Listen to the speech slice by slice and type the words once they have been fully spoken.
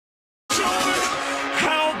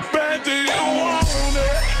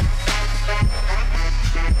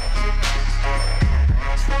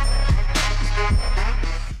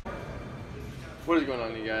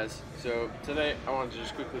going on, you guys? So today I wanted to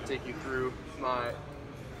just quickly take you through my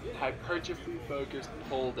hypertrophy focused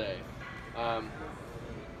pull day. Um,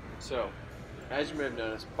 so as you may have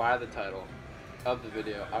noticed by the title of the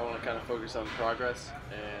video, I want to kind of focus on progress,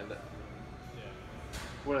 and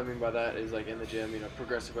what I mean by that is, like, in the gym,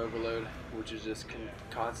 progressive overload, which is just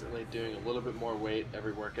constantly doing a little bit more weight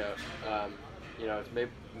every workout. It's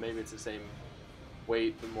maybe it's the same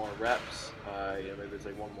weight but more reps. Maybe it's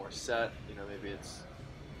like one more set. Maybe it's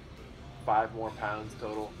 5 more pounds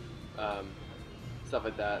total, stuff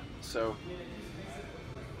like that. So,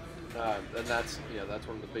 and that's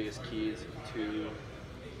one of the biggest keys to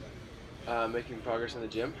making progress in the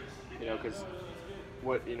gym. Because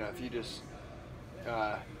if you just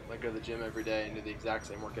go to the gym every day and do the exact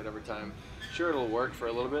same workout every time, sure, it'll work for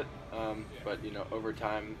a little bit, but over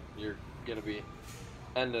time you're gonna be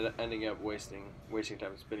ending up wasting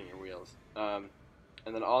time spinning your wheels. And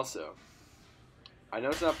then also, I know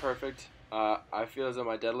it's not perfect. I feel as though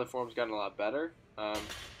my deadlift form's gotten a lot better.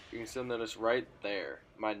 You can still notice right there,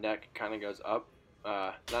 my neck kind of goes up.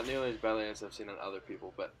 Not nearly as badly as I've seen on other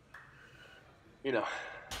people, but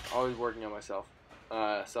always working on myself,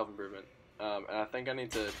 self-improvement. And I think I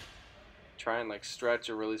need to try and stretch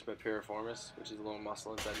or release my piriformis, which is a little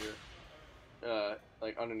muscle inside your,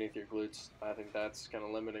 underneath your glutes. I think that's kind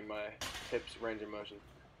of limiting my hips range of motion.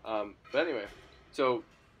 But anyway, so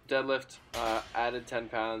deadlift, added 10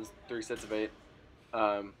 pounds, 3 sets of 8.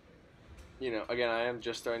 Again, I am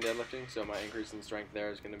just starting deadlifting, so my increase in strength there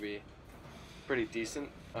is going to be pretty decent,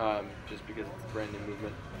 just because it's a brand new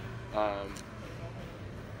movement.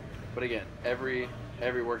 But again, every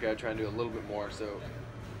workout I try and do a little bit more. So,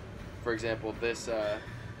 for example, this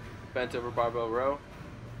bent over barbell row,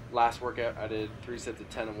 last workout I did 3 sets of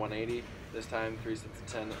 10 and 180. This time 3 sets of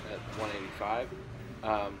 10 at 185.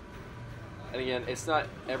 And again, it's not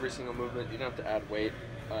every single movement. You don't have to add weight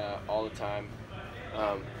all the time.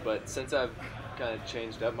 But since I've kind of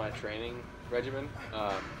changed up my training regimen,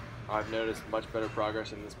 I've noticed much better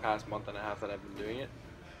progress in this past month and a half that I've been doing it.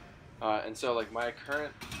 And so, my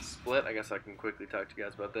current split, I guess I can quickly talk to you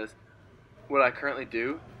guys about this. What I currently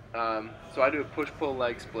do, so I do a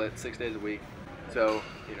push-pull-leg split 6 days a week. So,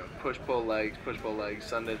 push-pull legs,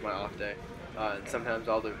 Sunday's my off day. And sometimes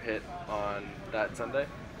I'll do HIIT on that Sunday.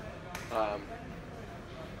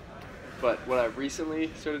 But what I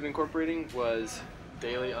recently started incorporating was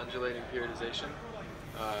daily undulating periodization,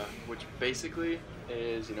 which basically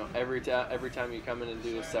is, every time you come in and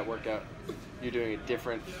do a set workout, you're doing a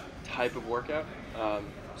different type of workout.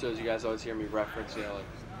 So as you guys always hear me reference,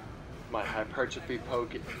 my hypertrophy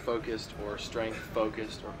focused or strength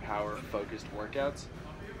focused or power focused workouts.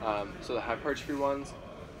 So the hypertrophy ones,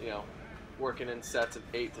 working in sets of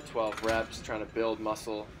 8 to 12 reps, trying to build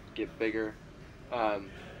muscle, get bigger.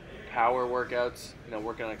 Power workouts,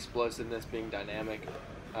 working on explosiveness, being dynamic,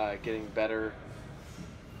 getting better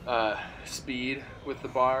speed with the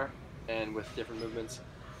bar and with different movements.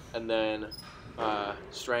 And then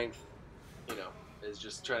strength, is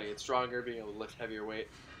just trying to get stronger, being able to lift heavier weight.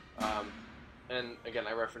 And again,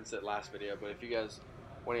 I referenced it last video, but if you guys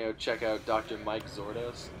want to go check out Dr. Mike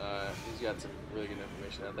Zordos, he's got some really good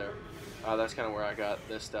information out there. That's kind of where I got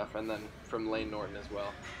this stuff, and then from Lane Norton as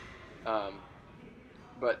well.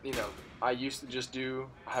 But, I used to just do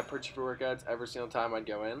hypertrophy workouts every single time I'd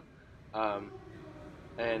go in.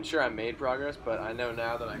 And sure, I made progress, but I know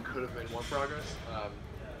now that I could have made more progress.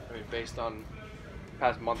 Based on the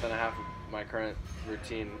past month and a half of my current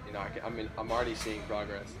routine, I'm already seeing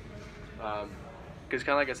progress. Because kind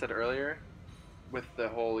of like I said earlier, with the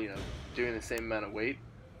whole, doing the same amount of weight,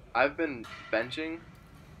 I've been benching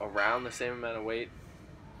around the same amount of weight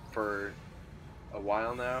for a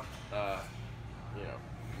while now.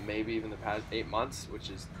 Maybe even the past 8 months, which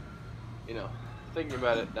is, thinking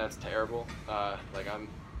about it, that's terrible. I'm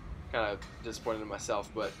kind of disappointed in myself,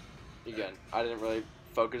 but again, I didn't really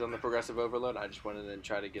focus on the progressive overload. I just went in and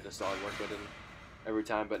tried to get a solid workout in every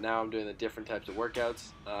time, but now I'm doing the different types of workouts.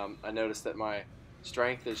 I noticed that my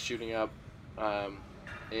strength is shooting up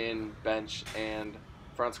in bench and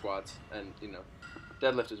front squats, and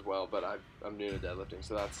deadlift as well, but I'm new to deadlifting,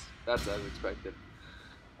 so that's as expected.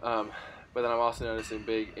 But then I'm also noticing a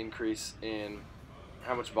big increase in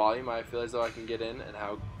how much volume I feel as though I can get in and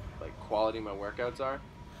how quality my workouts are.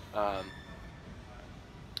 And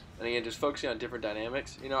again, just focusing on different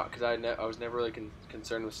dynamics, because I was never really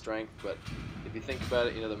concerned with strength, but if you think about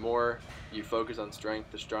it, the more you focus on strength,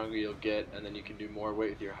 the stronger you'll get, and then you can do more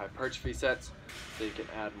weight with your hypertrophy sets, so you can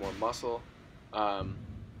add more muscle.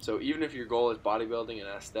 So even if your goal is bodybuilding and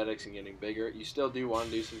aesthetics and getting bigger, you still do want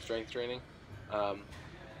to do some strength training.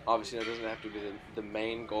 Obviously, that doesn't have to be the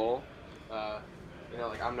main goal, You know,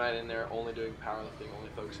 like I'm not in there only doing powerlifting, only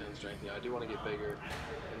focusing on strength. You know, I do want to get bigger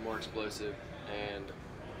and more explosive and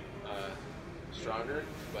stronger,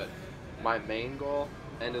 but my main goal,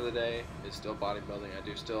 end of the day, is still bodybuilding. I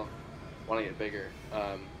do still want to get bigger,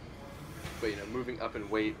 but you know, moving up in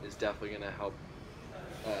weight is definitely gonna help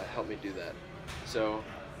me do that. So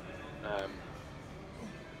um,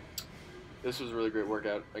 this was a really great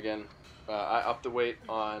workout. Again, I upped the weight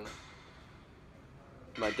on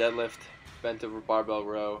my deadlift, bent over barbell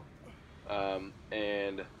row,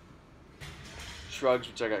 and shrugs,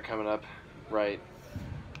 which I got coming up right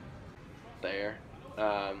there.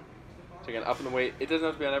 So again, upping the weight. It doesn't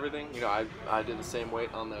have to be on everything. You know, I did the same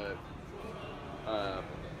weight on the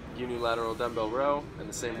unilateral dumbbell row and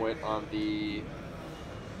the same weight on the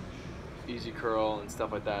easy curl and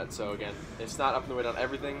stuff like that. So again, it's not upping the weight on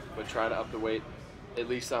everything, but try to up the weight at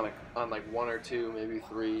least on like one or two, maybe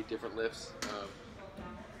three different lifts.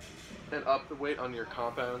 And up the weight on your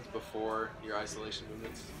compounds before your isolation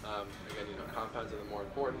movements. Again, you know, compounds are the more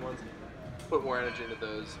important ones. Put more energy into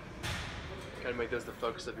those. Kind of make those the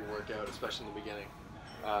focus of your workout, especially in the beginning.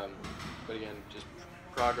 But again, just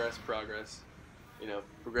progress. You know,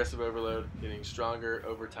 progressive overload, getting stronger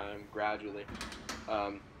over time, gradually.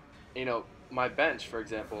 You know, my bench, for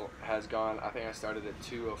example, has gone. I think I started at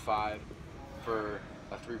 205 for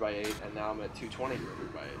a 3x8, and now I'm at 220 for a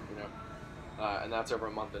 3x8. You know, and that's over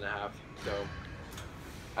a month and a half. So,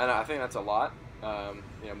 and I think that's a lot.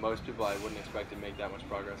 You know, most people I wouldn't expect to make that much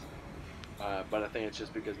progress. But I think it's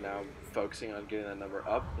just because now I'm focusing on getting that number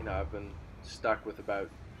up. You know, I've been stuck with about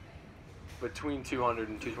between 200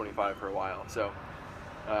 and 225 for a while. So,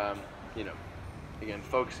 you know, again,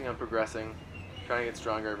 focusing on progressing, trying to get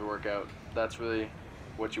stronger every workout. That's really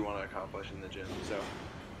what you want to accomplish in the gym. So,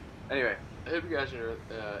 anyway, I hope you guys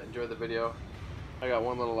enjoyed the video. I got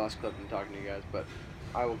one little last clip from talking to you guys, but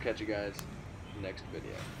I will catch you guys next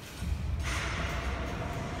video.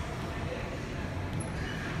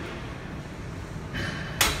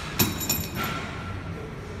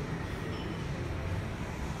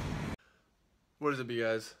 What is up, you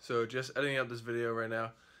guys? So just editing up this video right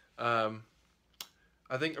now.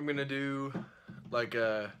 I think I'm gonna do like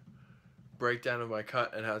a breakdown of my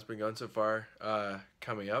cut and how it's been going so far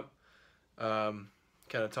coming up. Kind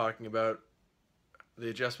of talking about the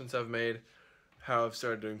adjustments I've made, how I've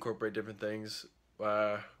started to incorporate different things,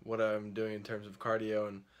 what I'm doing in terms of cardio,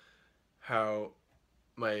 and how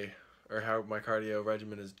my cardio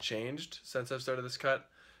regimen has changed since I've started this cut,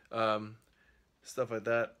 stuff like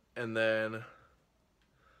that. And then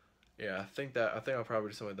yeah, I think I'll probably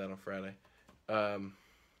do something like that on Friday.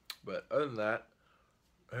 But other than that,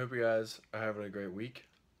 I hope you guys are having a great week,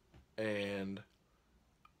 and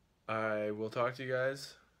I will talk to you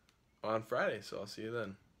guys on Friday, so I'll see you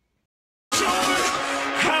then.